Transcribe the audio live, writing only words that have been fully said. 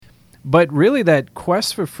But really that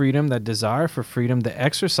quest for freedom, that desire for freedom, the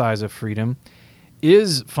exercise of freedom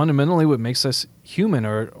is fundamentally what makes us human,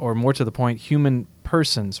 or more to the point, human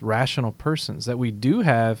persons, rational persons, that we do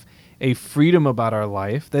have a freedom about our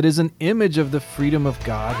life that is an image of the freedom of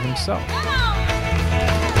God himself.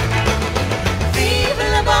 Vive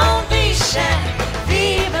la bonne vie, chère.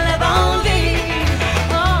 Vive la bonne vie.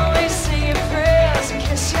 Always say your prayers and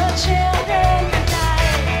kiss your children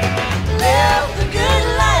goodnight. Live the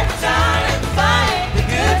good life, darling. Fight the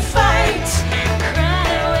good fight. Cry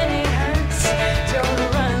when it hurts. Don't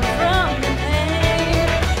run from the pain.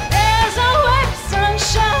 There's always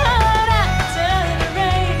sunshine after the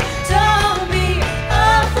rain. Don't be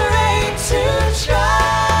afraid to try.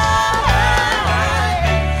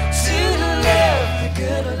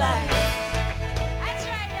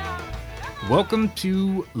 Welcome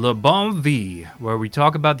to La Bonne Vie, where we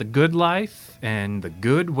talk about the good life and the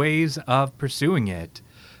good ways of pursuing it.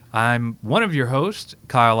 I'm one of your hosts,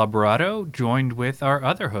 Kyle Alvarado, joined with our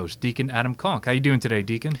other host, Deacon Adam Conk. How you doing today,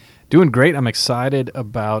 Deacon? Doing great. I'm excited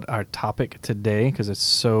about our topic today because it's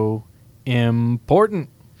so important.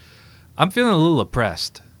 I'm feeling a little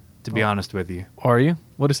oppressed, to be honest with you. Are you?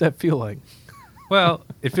 What does that feel like? Well,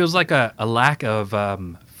 it feels like a lack of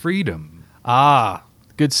freedom.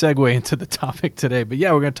 Good segue into the topic today. But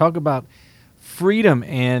yeah, we're going to talk about freedom.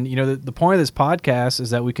 And, you know, the point of this podcast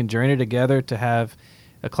is that we can journey together to have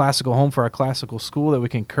a classical home for our classical school, that we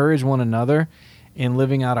can encourage one another in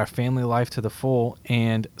living out our family life to the full.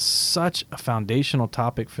 And such a foundational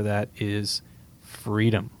topic for that is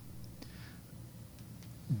freedom.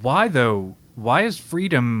 Why, though? Why is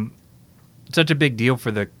freedom such a big deal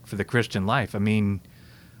for the Christian life? I mean,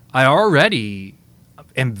 I already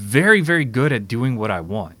am very, very good at doing what I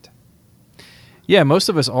want. Yeah, most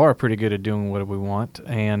of us are pretty good at doing what we want,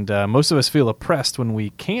 and most of us feel oppressed when we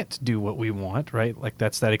can't do what we want, right? Like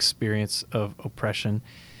that's that experience of oppression.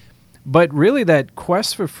 But really that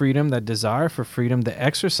quest for freedom, that desire for freedom, the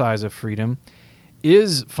exercise of freedom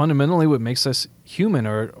is fundamentally what makes us human,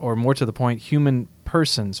 or more to the point, human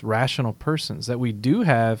persons, rational persons, that we do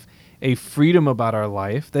have a freedom about our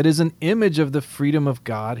life that is an image of the freedom of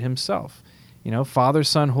God himself. You know, Father,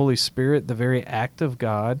 Son, Holy Spirit, the very act of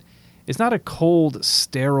God is not a cold,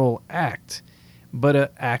 sterile act, but an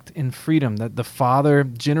act in freedom, that the Father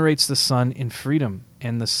generates the Son in freedom,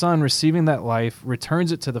 and the Son, receiving that life,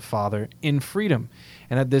 returns it to the Father in freedom,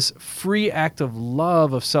 and that this free act of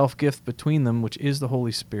love, of self-gift between them, which is the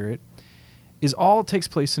Holy Spirit, is all takes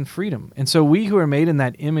place in freedom. And so we who are made in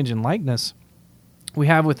that image and likeness, we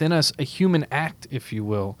have within us a human act, if you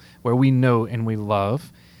will, where we know and we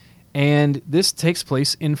love. And this takes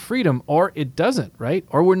place in freedom, or it doesn't, right?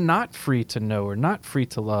 Or we're not free to know, or not free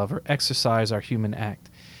to love, or exercise our human act.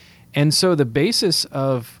 And so the basis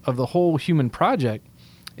of the whole human project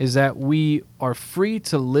is that we are free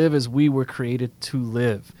to live as we were created to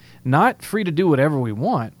live. Not free to do whatever we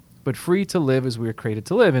want, but free to live as we were created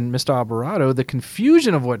to live. And Mr. Alvarado, the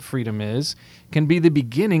confusion of what freedom is can be the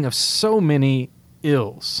beginning of so many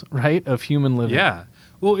ills, right, of human living. Yeah.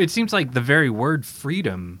 Well, it seems like the very word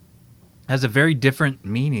freedom has a very different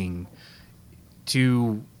meaning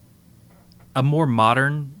to a more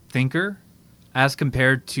modern thinker as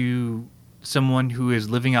compared to someone who is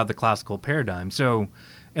living out the classical paradigm. So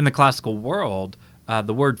in the classical world,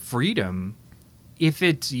 the word freedom, if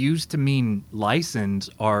it's used to mean license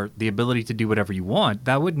or the ability to do whatever you want,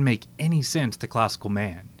 that wouldn't make any sense to classical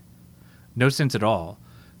man. No sense at all.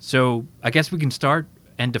 So I guess we can start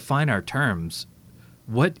and define our terms.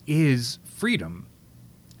 What is freedom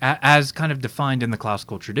as kind of defined in the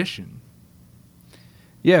classical tradition?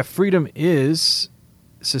 Yeah, freedom is,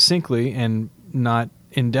 succinctly and not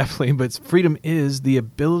in-depthly, but freedom is the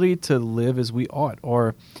ability to live as we ought,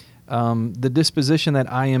 or the disposition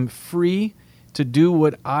that I am free to do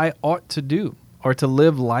what I ought to do, or to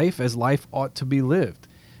live life as life ought to be lived,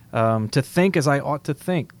 to think as I ought to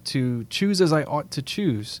think, to choose as I ought to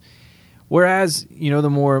choose. Whereas, you know, the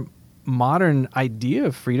more modern idea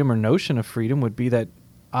of freedom or notion of freedom would be that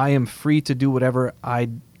I am free to do whatever I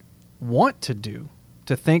want to do,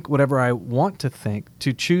 to think whatever I want to think,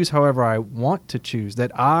 to choose however I want to choose,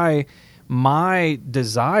 that my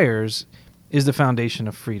desires is the foundation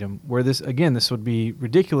of freedom. Where this would be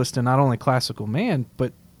ridiculous to not only classical man,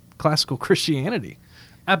 but classical Christianity.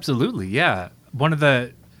 Absolutely, yeah. One of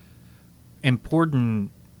the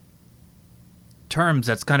important terms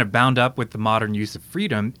that's kind of bound up with the modern use of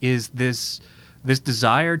freedom is this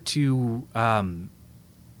desire to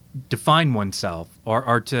define oneself,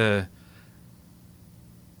 or to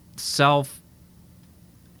self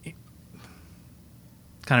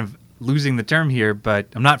kind of losing the term here, but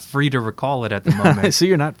I'm not free to recall it at the moment. So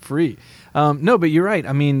you're not free. No, but you're right.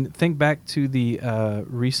 I mean, think back to the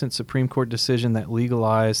recent Supreme Court decision that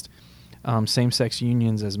legalized same-sex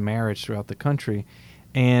unions as marriage throughout the country.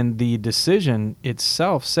 And the decision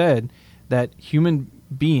itself said that human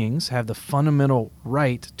beings have the fundamental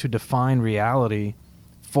right to define reality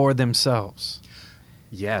for themselves.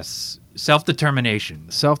 Yes.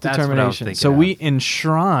 Self-determination. Self-determination. So we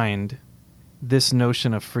enshrined this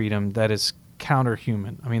notion of freedom that is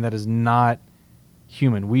counter-human. I mean, that is not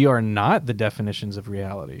human. We are not the definitions of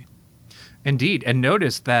reality. Indeed. And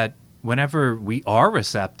notice that whenever we are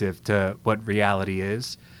receptive to what reality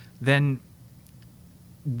is, then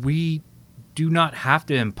we do not have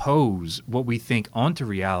to impose what we think onto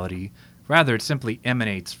reality. Rather, it simply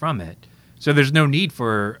emanates from it. So there's no need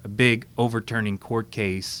for a big overturning court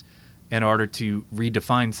case in order to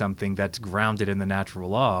redefine something that's grounded in the natural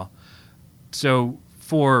law. So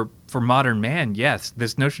for modern man, yes,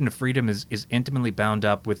 this notion of freedom is intimately bound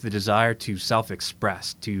up with the desire to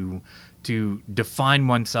self-express, to define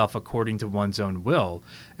oneself according to one's own will.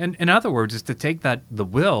 And in other words, is to take the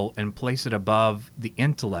will and place it above the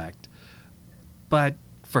intellect. But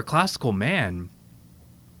for classical man,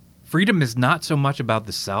 freedom is not so much about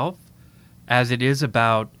the self as it is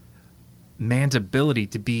about man's ability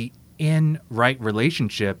to be in right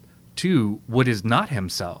relationship to what is not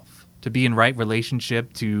himself, to be in right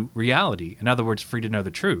relationship to reality. In other words, free to know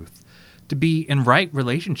the truth, to be in right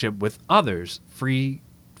relationship with others, free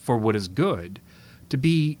for what is good, to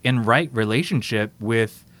be in right relationship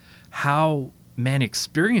with how man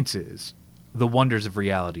experiences the wonders of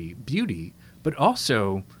reality, beauty, but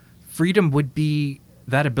also freedom would be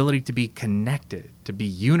that ability to be connected, to be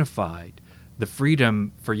unified, the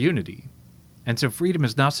freedom for unity. And so freedom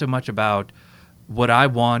is not so much about what I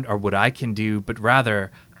want or what I can do, but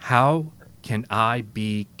rather, how can I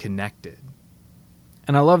be connected?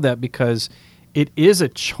 And I love that because it is a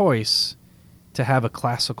choice to have a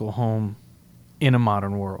classical home in a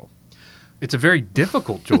modern world. It's a very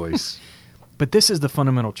difficult choice. But this is the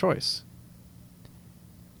fundamental choice.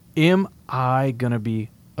 Am I going to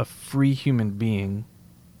be a free human being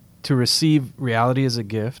to receive reality as a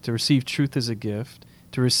gift, to receive truth as a gift,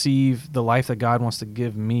 to receive the life that God wants to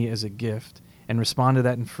give me as a gift and respond to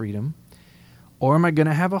that in freedom? Or am I going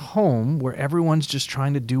to have a home where everyone's just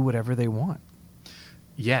trying to do whatever they want?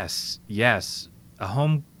 Yes. A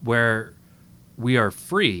home where we are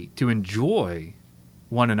free to enjoy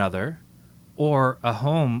one another, or a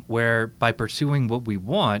home where by pursuing what we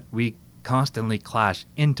want, we constantly clash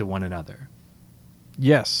into one another.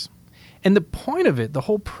 Yes. And the point of it, the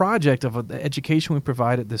whole project of the education we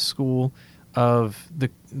provide at this school, of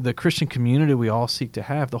the Christian community we all seek to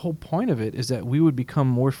have, the whole point of it is that we would become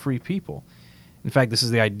more free people. In fact, this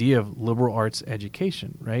is the idea of liberal arts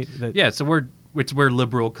education, right? It's where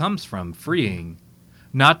liberal comes from, freeing.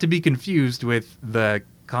 Not to be confused with the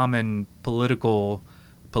common polemical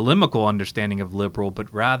understanding of liberal,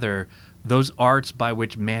 but rather those arts by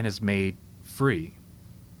which man is made free.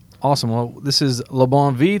 Awesome. Well, this is Le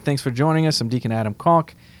Bon Vie. Thanks for joining us. I'm Deacon Adam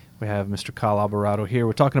Conk. We have Mr. Kyle Alvarado here.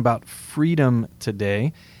 We're talking about freedom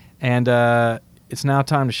today. And it's now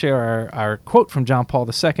time to share our quote from John Paul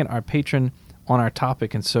II, our patron, on our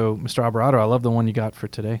topic. And so, Mr. Alvarado, I love the one you got for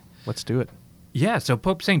today. Let's do it. Yeah, so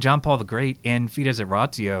Pope St. John Paul the Great in Fides et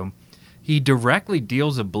Ratio, he directly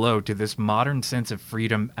deals a blow to this modern sense of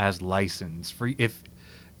freedom as license.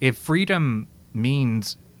 If freedom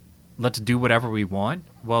means let's do whatever we want,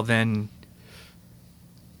 well then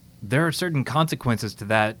there are certain consequences to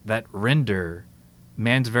that render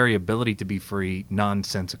man's very ability to be free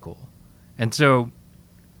nonsensical. And so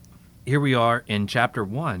here we are in chapter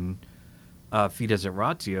 1 of Fides et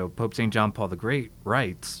Ratio. Pope St. John Paul the Great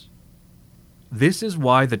writes, "This is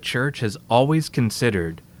why the Church has always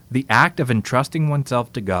considered the act of entrusting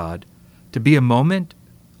oneself to God to be a moment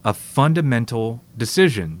of fundamental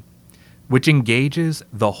decision, which engages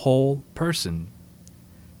the whole person.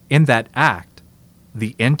 In that act,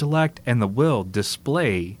 the intellect and the will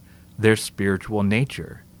display their spiritual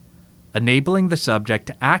nature, enabling the subject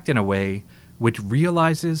to act in a way which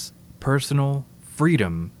realizes personal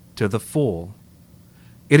freedom to the full.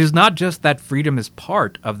 It is not just that freedom is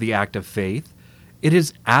part of the act of faith, it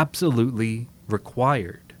is absolutely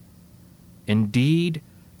required. Indeed,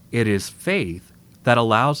 it is faith that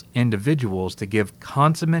allows individuals to give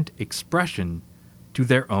consummate expression to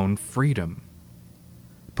their own freedom.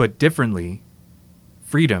 Put differently,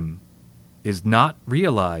 freedom is not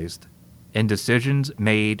realized in decisions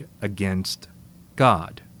made against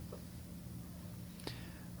God."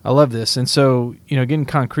 I love this. And so, getting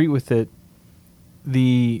concrete with it,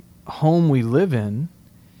 the home we live in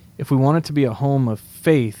if we want it to be a home of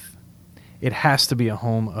faith, it has to be a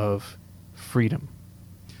home of freedom.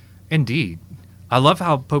 Indeed. I love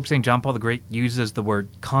how Pope St. John Paul the Great uses the word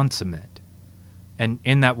consummate. And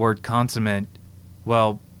in that word consummate,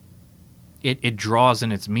 well, it draws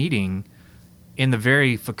in its meaning in the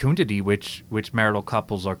very fecundity which marital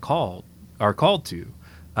couples are called to.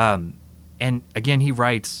 And again, he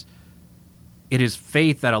writes, it is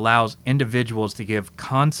faith that allows individuals to give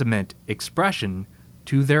consummate expression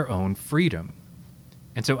to their own freedom.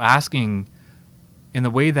 And so asking, in the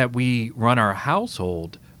way that we run our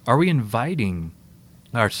household, are we inviting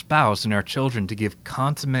our spouse and our children to give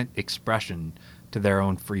consummate expression to their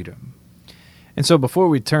own freedom? And so before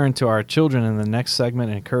we turn to our children in the next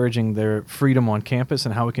segment, encouraging their freedom on campus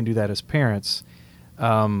and how we can do that as parents,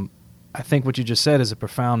 I think what you just said is a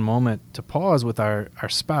profound moment to pause with our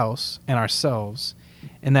spouse and ourselves,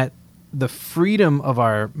 and that the freedom of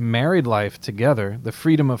our married life together, the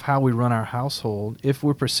freedom of how we run our household, if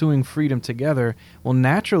we're pursuing freedom together, will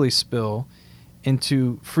naturally spill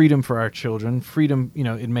into freedom for our children. Freedom,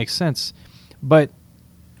 it makes sense. But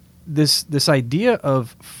this idea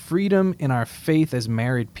of freedom in our faith as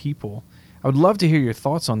married people, I would love to hear your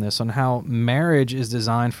thoughts on this, on how marriage is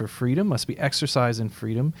designed for freedom, must be exercised in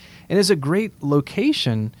freedom, and is a great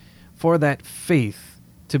location for that faith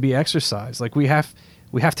to be exercised. Like we have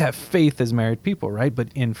to have faith as married people, right? But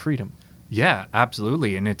in freedom. Yeah,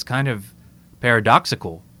 absolutely. And it's kind of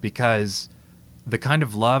paradoxical because the kind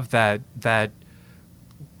of love that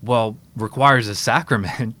requires a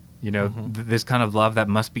sacrament, this kind of love that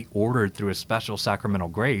must be ordered through a special sacramental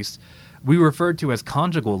grace, we refer to as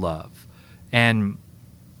conjugal love. And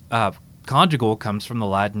conjugal comes from the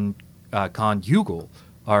Latin conjugal,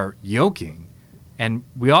 or yoking. And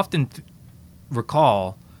we often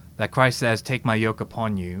recall that Christ says, "Take my yoke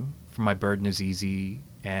upon you, for my burden is easy,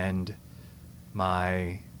 and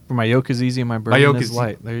my yoke is easy and my burden is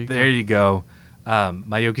light." There you go.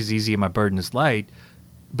 My yoke is easy and my burden is light.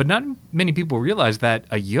 But not many people realize that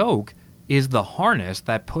a yoke is the harness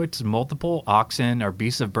that puts multiple oxen or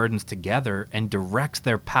beasts of burdens together and directs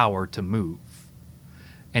their power to move.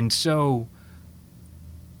 And so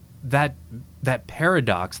that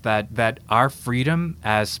paradox that our freedom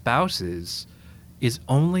as spouses is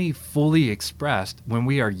only fully expressed when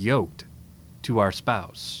we are yoked to our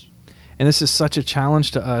spouse. And this is such a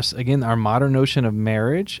challenge to us, again, our modern notion of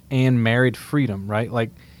marriage and married freedom, right?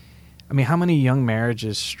 Like, I mean, how many young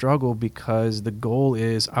marriages struggle because the goal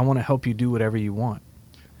is, I want to help you do whatever you want.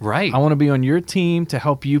 Right. I want to be on your team to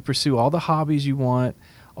help you pursue all the hobbies you want,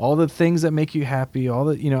 all the things that make you happy, I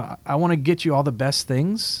want to get you all the best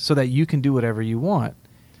things so that you can do whatever you want.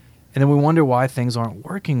 And then we wonder why things aren't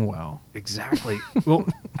working well. Exactly. Well,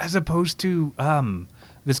 as opposed to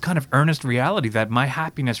this kind of earnest reality that my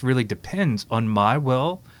happiness really depends on my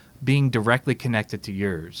will being directly connected to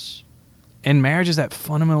yours. And marriage is that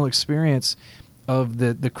fundamental experience of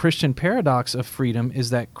the Christian paradox of freedom, is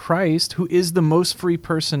that Christ, who is the most free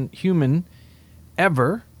human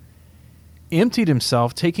ever, emptied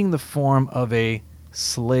himself, taking the form of a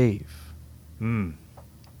slave.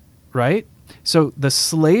 Right? So the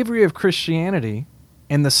slavery of Christianity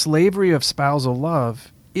and the slavery of spousal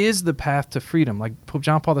love is the path to freedom. Like Pope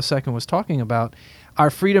John Paul II was talking about, our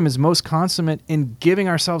freedom is most consummate in giving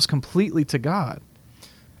ourselves completely to God.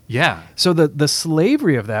 Yeah. So the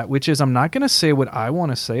slavery of that, which is, I'm not going to say what I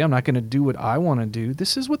want to say, I'm not going to do what I want to do,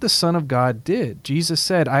 this is what the Son of God did. Jesus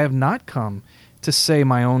said, I have not come to say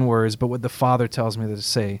my own words, but what the Father tells me to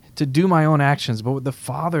say, to do my own actions, but what the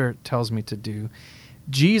Father tells me to do.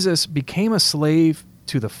 Jesus became a slave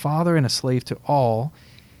to the Father and a slave to all.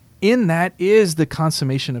 In that is the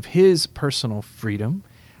consummation of his personal freedom.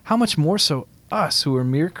 How much more so us, who are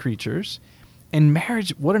mere creatures? And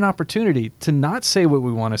marriage, what an opportunity to not say what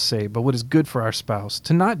we want to say, but what is good for our spouse,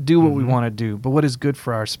 to not do what we want to do, but what is good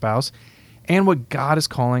for our spouse, and what God is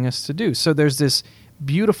calling us to do. So there's this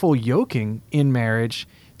beautiful yoking in marriage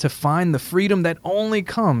to find the freedom that only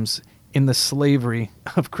comes in the slavery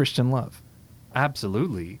of Christian love.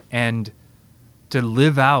 Absolutely. And to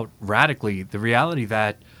live out radically the reality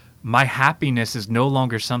that my happiness is no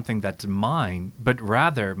longer something that's mine, but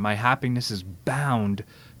rather my happiness is bound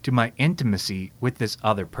to my intimacy with this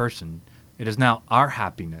other person. It is now our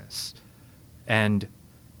happiness. And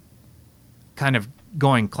kind of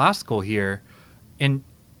going classical here, and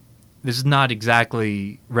this is not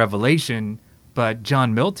exactly revelation, but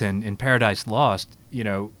John Milton in Paradise Lost,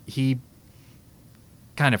 he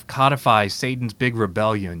kind of codifies Satan's big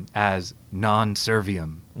rebellion as non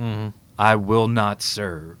serviam. I will not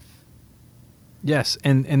serve. Yes,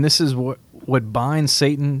 and this is what binds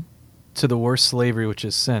Satan to the worst slavery, which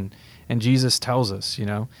is sin. And Jesus tells us,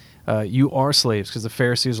 you are slaves, because the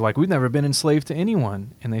Pharisees were like, we've never been enslaved to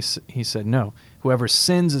anyone. And he said, no, whoever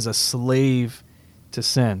sins is a slave to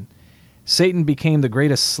sin. Satan became the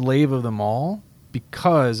greatest slave of them all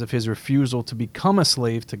because of his refusal to become a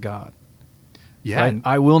slave to God. Yeah. Right?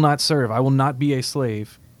 I will not serve. I will not be a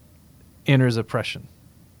slave. Enters oppression.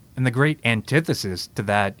 And the great antithesis to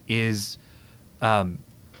that is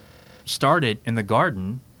started in the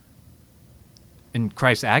garden, in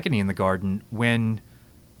Christ's agony in the garden, when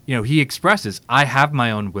he expresses, I have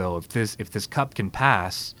my own will. If this cup can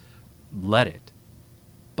pass, let it.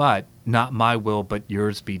 But not my will, but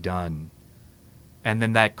yours be done. And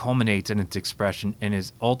then that culminates in its expression in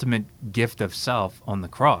his ultimate gift of self on the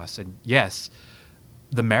cross. And yes,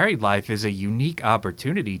 the married life is a unique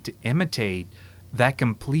opportunity to imitate that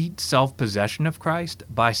complete self-possession of Christ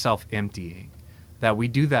by self-emptying. That we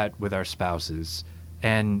do that with our spouses.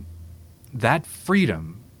 And that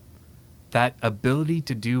freedom, that ability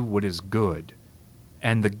to do what is good,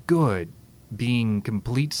 and the good being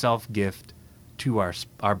complete self-gift to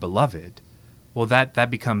our beloved, well, that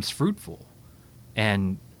becomes fruitful,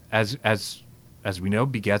 and as we know,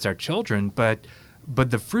 begets our children. But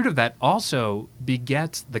the fruit of that also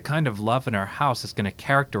begets the kind of love in our house that's going to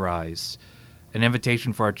characterize an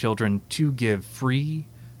invitation for our children to give free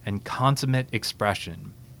and consummate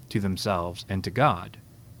expression to themselves and to God.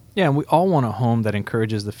 Yeah, and we all want a home that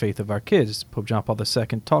encourages the faith of our kids. Pope John Paul II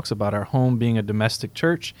talks about our home being a domestic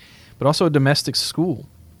church, but also a domestic school.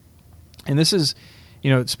 And this is,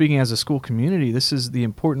 speaking as a school community, this is the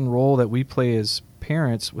important role that we play as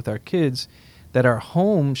parents with our kids, that our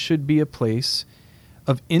home should be a place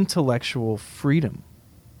of intellectual freedom.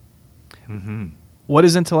 Mm-hmm. What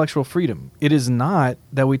is intellectual freedom? It is not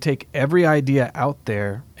that we take every idea out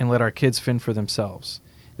there and let our kids fend for themselves.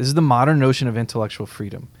 This is the modern notion of intellectual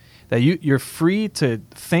freedom, that you're free to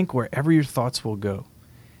think wherever your thoughts will go.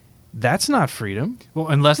 That's not freedom. Well,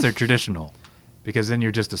 unless they're traditional, because then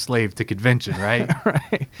you're just a slave to convention, right?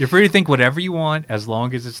 Right. You're free to think whatever you want as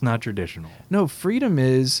long as it's not traditional. No, freedom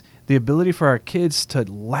is the ability for our kids to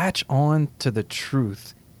latch on to the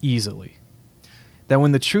truth easily. That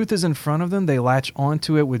when the truth is in front of them, they latch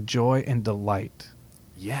onto it with joy and delight.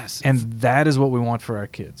 Yes. And that is what we want for our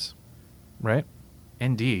kids, right?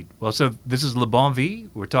 Indeed. Well, so this is Le Bon Vie.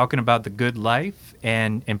 We're talking about the good life,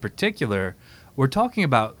 and in particular, we're talking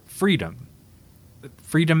about freedom.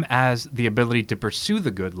 Freedom as the ability to pursue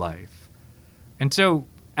the good life. And so,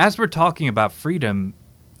 as we're talking about freedom,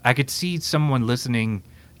 I could see someone listening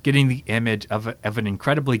getting the image of an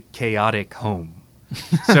incredibly chaotic home.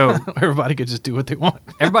 So everybody could just do what they want.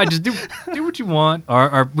 Everybody just do what you want.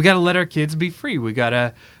 Or we got to let our kids be free. We got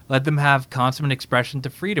to let them have consummate expression to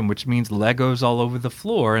freedom, which means Legos all over the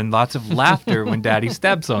floor and lots of laughter when daddy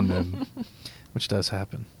steps on them. Which does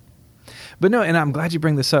happen. But no, and I'm glad you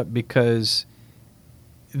bring this up, because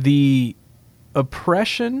the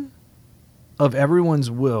oppression of everyone's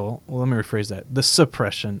will, well, let me rephrase that. The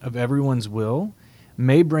suppression of everyone's will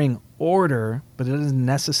may bring order, but it doesn't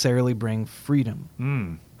necessarily bring freedom.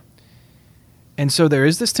 Mm. And so there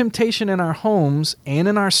is this temptation in our homes and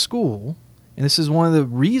in our school, and this is one of the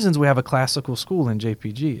reasons we have a classical school in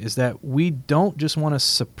JPG, is that we don't just want to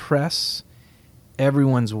suppress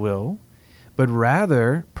everyone's will, but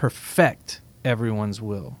rather perfect everyone's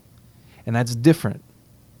will. And that's different,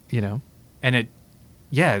 And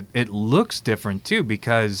it looks different too,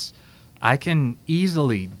 because I can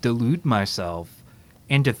easily delude myself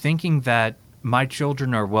into thinking that my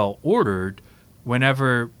children are well ordered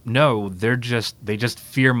whenever they just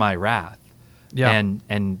fear my wrath. Yeah.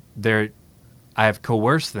 And I have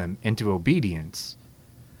coerced them into obedience.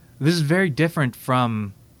 This is very different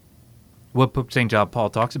from what Pope St. John Paul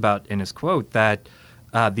talks about in his quote, that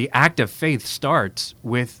the act of faith starts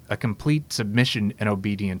with a complete submission and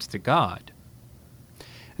obedience to God.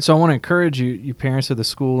 So I want to encourage you parents of the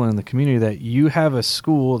school and the community, that you have a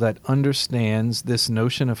school that understands this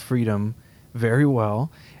notion of freedom very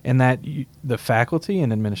well, and that the faculty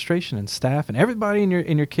and administration and staff and everybody in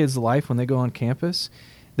your kids' life, when they go on campus,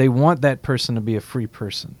 they want that person to be a free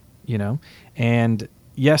person, And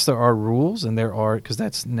yes, there are rules, and there are, because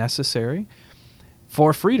that's necessary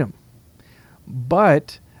for freedom.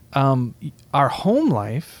 But our home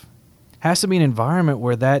life has to be an environment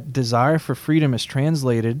where that desire for freedom is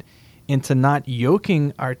translated into not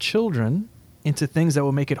yoking our children into things that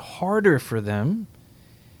will make it harder for them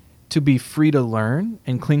to be free to learn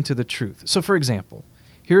and cling to the truth. So, for example,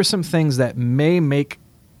 here are some things that may make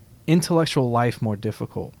intellectual life more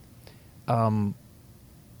difficult.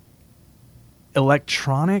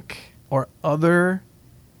 Electronic or other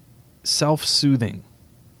self-soothing.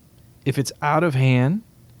 If it's out of hand,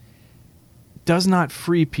 does not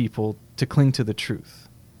free people to cling to the truth.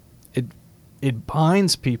 It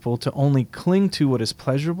binds people to only cling to what is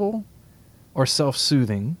pleasurable or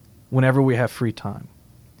self-soothing whenever we have free time.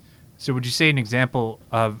 So would you say an example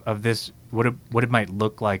of this, what it might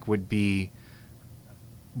look like would be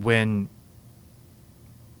when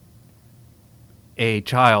a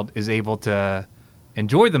child is able to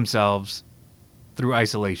enjoy themselves through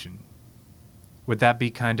isolation? Would that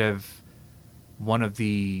be kind of one of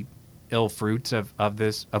the ill fruits of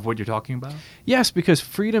what you're talking about? Yes, because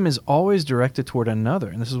freedom is always directed toward another,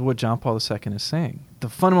 and this is what John Paul II is saying. The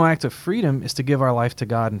fundamental act of freedom is to give our life to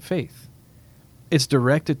God in faith. It's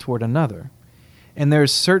directed toward another. And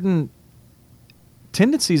there's certain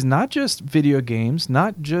tendencies, not just video games,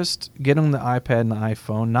 not just get on the iPad and the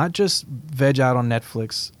iPhone, not just veg out on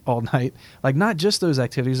Netflix all night, like not just those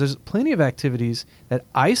activities. There's plenty of activities that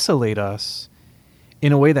isolate us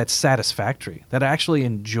in a way that's satisfactory, that I actually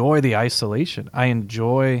enjoy the isolation. I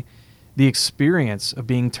enjoy the experience of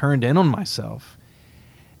being turned in on myself.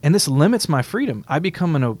 And this limits my freedom. I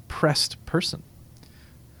become an oppressed person.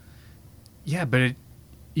 Yeah, but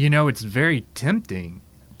it's very tempting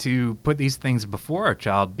to put these things before our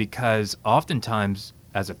child, because oftentimes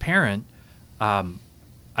as a parent, I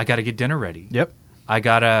got to get dinner ready. Yep. I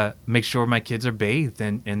got to make sure my kids are bathed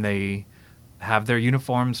and they have their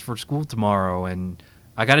uniforms for school tomorrow, and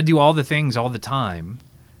I got to do all the things all the time.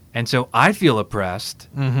 And so I feel oppressed,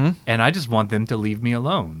 and I just want them to leave me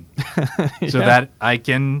alone so that I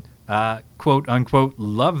can, quote unquote,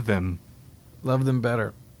 love them. Love them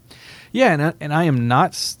better. Yeah, and I am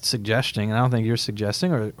not suggesting, and I don't think you're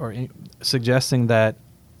suggesting, or suggesting that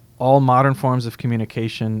all modern forms of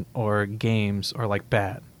communication or games are like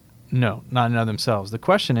bad. No, not in and of themselves. The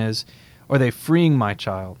question is, are they freeing my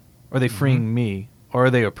child? Are they freeing me? Or are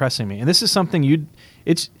they oppressing me? And this is something you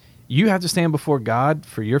have to stand before God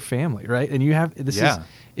for your family, right? And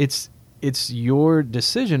it's your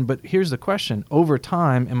decision. But here's the question: over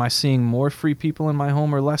time, am I seeing more free people in my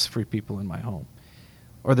home or less free people in my home?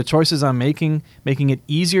 Or the choices I'm making it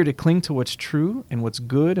easier to cling to what's true and what's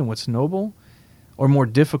good and what's noble, or more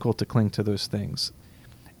difficult to cling to those things?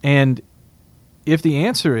 And if the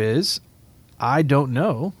answer is, I don't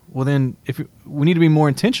know, well then we need to be more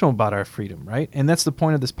intentional about our freedom, right? And that's the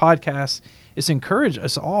point of this podcast, is to encourage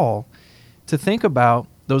us all to think about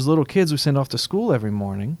those little kids we send off to school every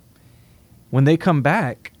morning. When they come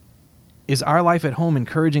back, is our life at home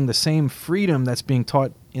encouraging the same freedom that's being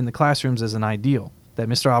taught in the classrooms as an ideal that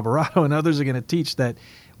Mr. Alvarado and others are going to teach, that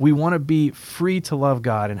we want to be free to love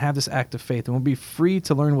God and have this act of faith, and we'll be free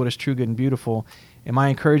to learn what is true, good, and beautiful? Am I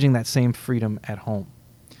encouraging that same freedom at home?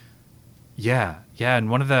 Yeah. And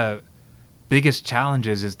one of the biggest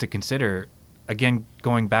challenges is to consider, again,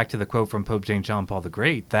 going back to the quote from Pope St. John Paul the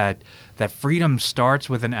Great, that freedom starts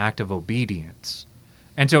with an act of obedience.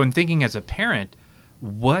 And so in thinking as a parent,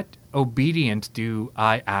 what obedience do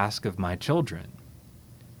I ask of my children?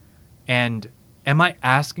 And am I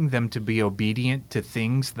asking them to be obedient to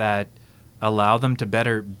things that allow them to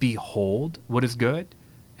better behold what is good?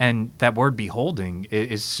 And that word beholding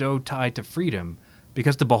is so tied to freedom,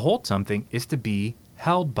 because to behold something is to be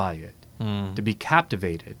held by it, to be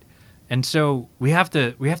captivated. And so we have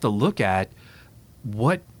to look at,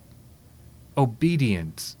 what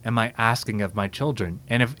obedience am I asking of my children?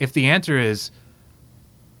 And if the answer is,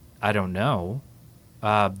 I don't know,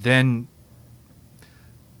 then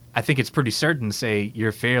I think it's pretty certain to say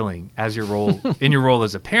you're failing as your role in your role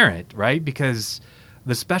as a parent, right? Because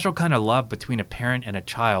the special kind of love between a parent and a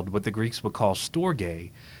child, what the Greeks would call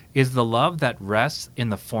storge, is the love that rests in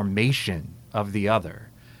the formation of the other.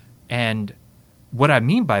 And what I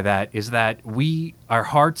mean by that is that our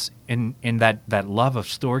hearts in that love of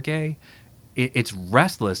storge, it's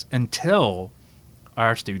restless until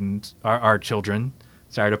our children,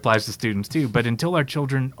 sorry, it applies to students too, but until our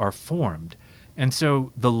children are formed. And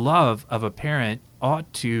so the love of a parent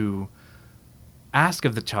ought to ask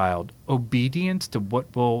of the child obedience to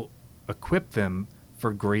what will equip them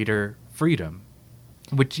for greater freedom,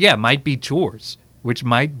 which, might be chores, which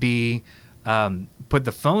might be put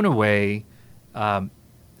the phone away.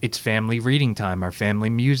 It's family reading time or family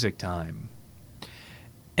music time.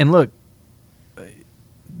 And look,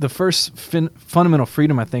 the first fundamental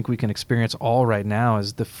freedom I think we can experience all right now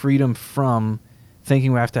is the freedom from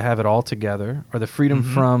thinking we have to have it all together, or the freedom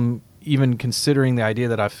from even considering the idea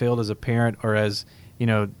that I failed as a parent, or as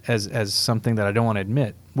something that I don't want to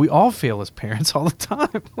admit. We all fail as parents all the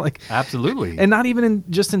time. Absolutely. And not even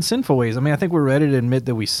just in sinful ways. I mean, I think we're ready to admit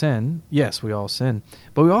that we sin. Yes, we all sin.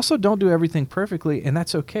 But we also don't do everything perfectly, and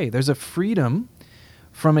that's okay. There's a freedom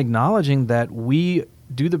from acknowledging that we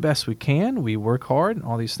do the best we can, we work hard and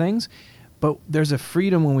all these things, But there's a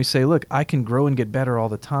freedom when we say, look, I can grow and get better all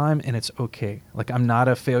the time, and it's okay. Like, I'm not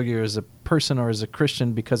a failure as a person or as a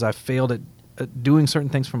Christian because I failed at doing certain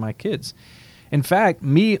things for my kids. In fact,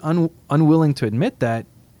 me unwilling to admit that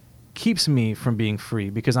keeps me from being free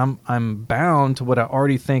because I'm bound to what I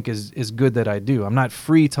already think is good that I do. I'm not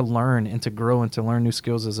free to learn and to grow and to learn new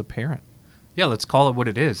skills as a parent. Yeah, let's call it what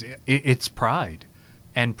it is. It's pride.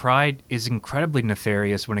 And pride is incredibly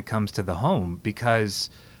nefarious when it comes to the home because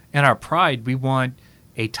in our pride, we want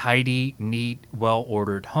a tidy, neat,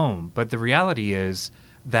 well-ordered home. But the reality is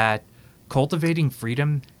that cultivating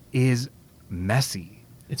freedom is messy.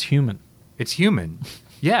 It's human. It's human.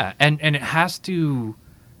 Yeah, and it has to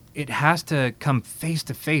come face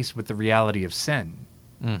to face with the reality of sin.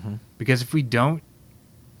 Mm-hmm. Because if we don't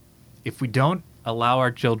allow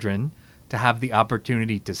our children to have the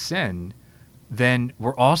opportunity to sin, then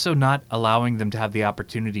we're also not allowing them to have the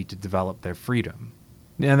opportunity to develop their freedom.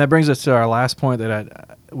 Yeah, and that brings us to our last point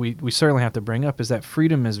that we certainly have to bring up is that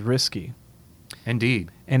freedom is risky.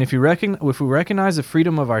 Indeed. And if we recognize the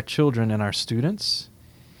freedom of our children and our students,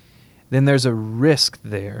 then there's a risk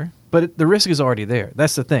there. But the risk is already there.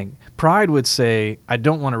 That's the thing. Pride would say, I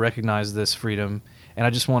don't want to recognize this freedom, and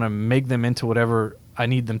I just want to make them into whatever I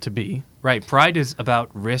need them to be. Right. Pride is about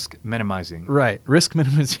risk minimizing. Right. Risk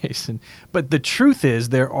minimization. But the truth is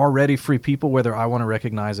they're already free people whether I want to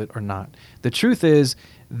recognize it or not. The truth is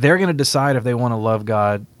they're going to decide if they want to love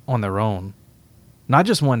God on their own. Not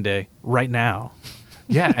just one day, right now.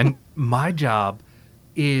 Yeah, and my job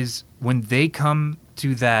is when they come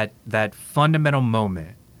to that fundamental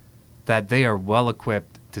moment that they are well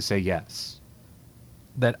equipped to say yes.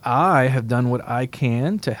 That I have done what I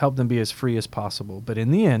can to help them be as free as possible. But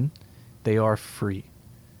in the end, they are free.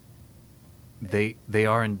 They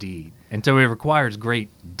are indeed. And so it requires great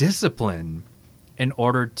discipline in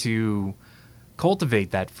order to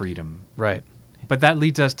cultivate that freedom. Right. But that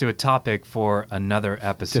leads us to a topic for another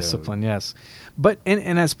episode. Discipline, yes. But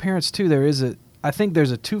and as parents too, I think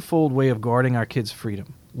there's a twofold way of guarding our kids'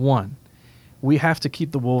 freedom. One, we have to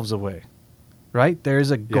keep the wolves away. Right?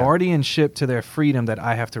 There's a guardianship to their freedom that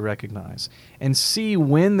I have to recognize and see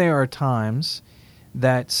when there are times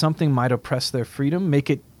that something might oppress their freedom, make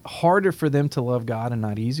it harder for them to love God and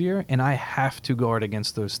not easier. And I have to guard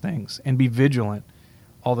against those things and be vigilant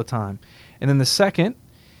all the time. And then the second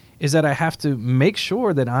is that I have to make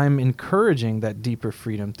sure that I'm encouraging that deeper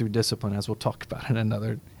freedom through discipline, as we'll talk about in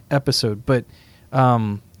another episode. But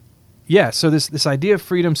so this idea of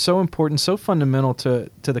freedom, so important, so fundamental to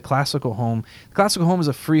the classical home. The classical home is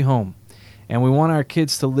a free home, and we want our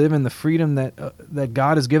kids to live in the freedom that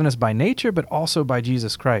God has given us by nature, but also by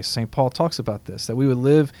Jesus Christ. St. Paul talks about this, that we would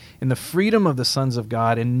live in the freedom of the sons of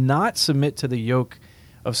God and not submit to the yoke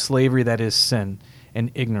of slavery that is sin and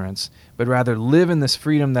ignorance, but rather live in this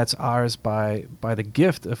freedom that's ours by the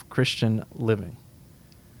gift of Christian living.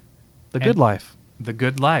 The good life. The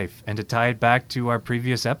good life. And to tie it back to our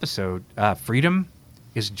previous episode, freedom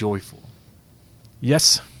is joyful.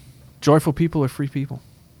 Yes. Joyful people are free people.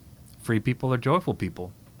 Free people are joyful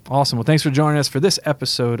people. Awesome. Well, thanks for joining us for this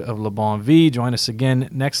episode of Le Bon Vie. Join us again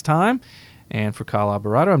next time. And for Kyle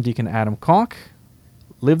Alvarado, I'm Deacon Adam Conk.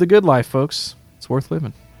 Live the good life, folks. It's worth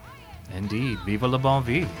living. Indeed. Viva Le Bon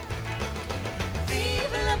Vie.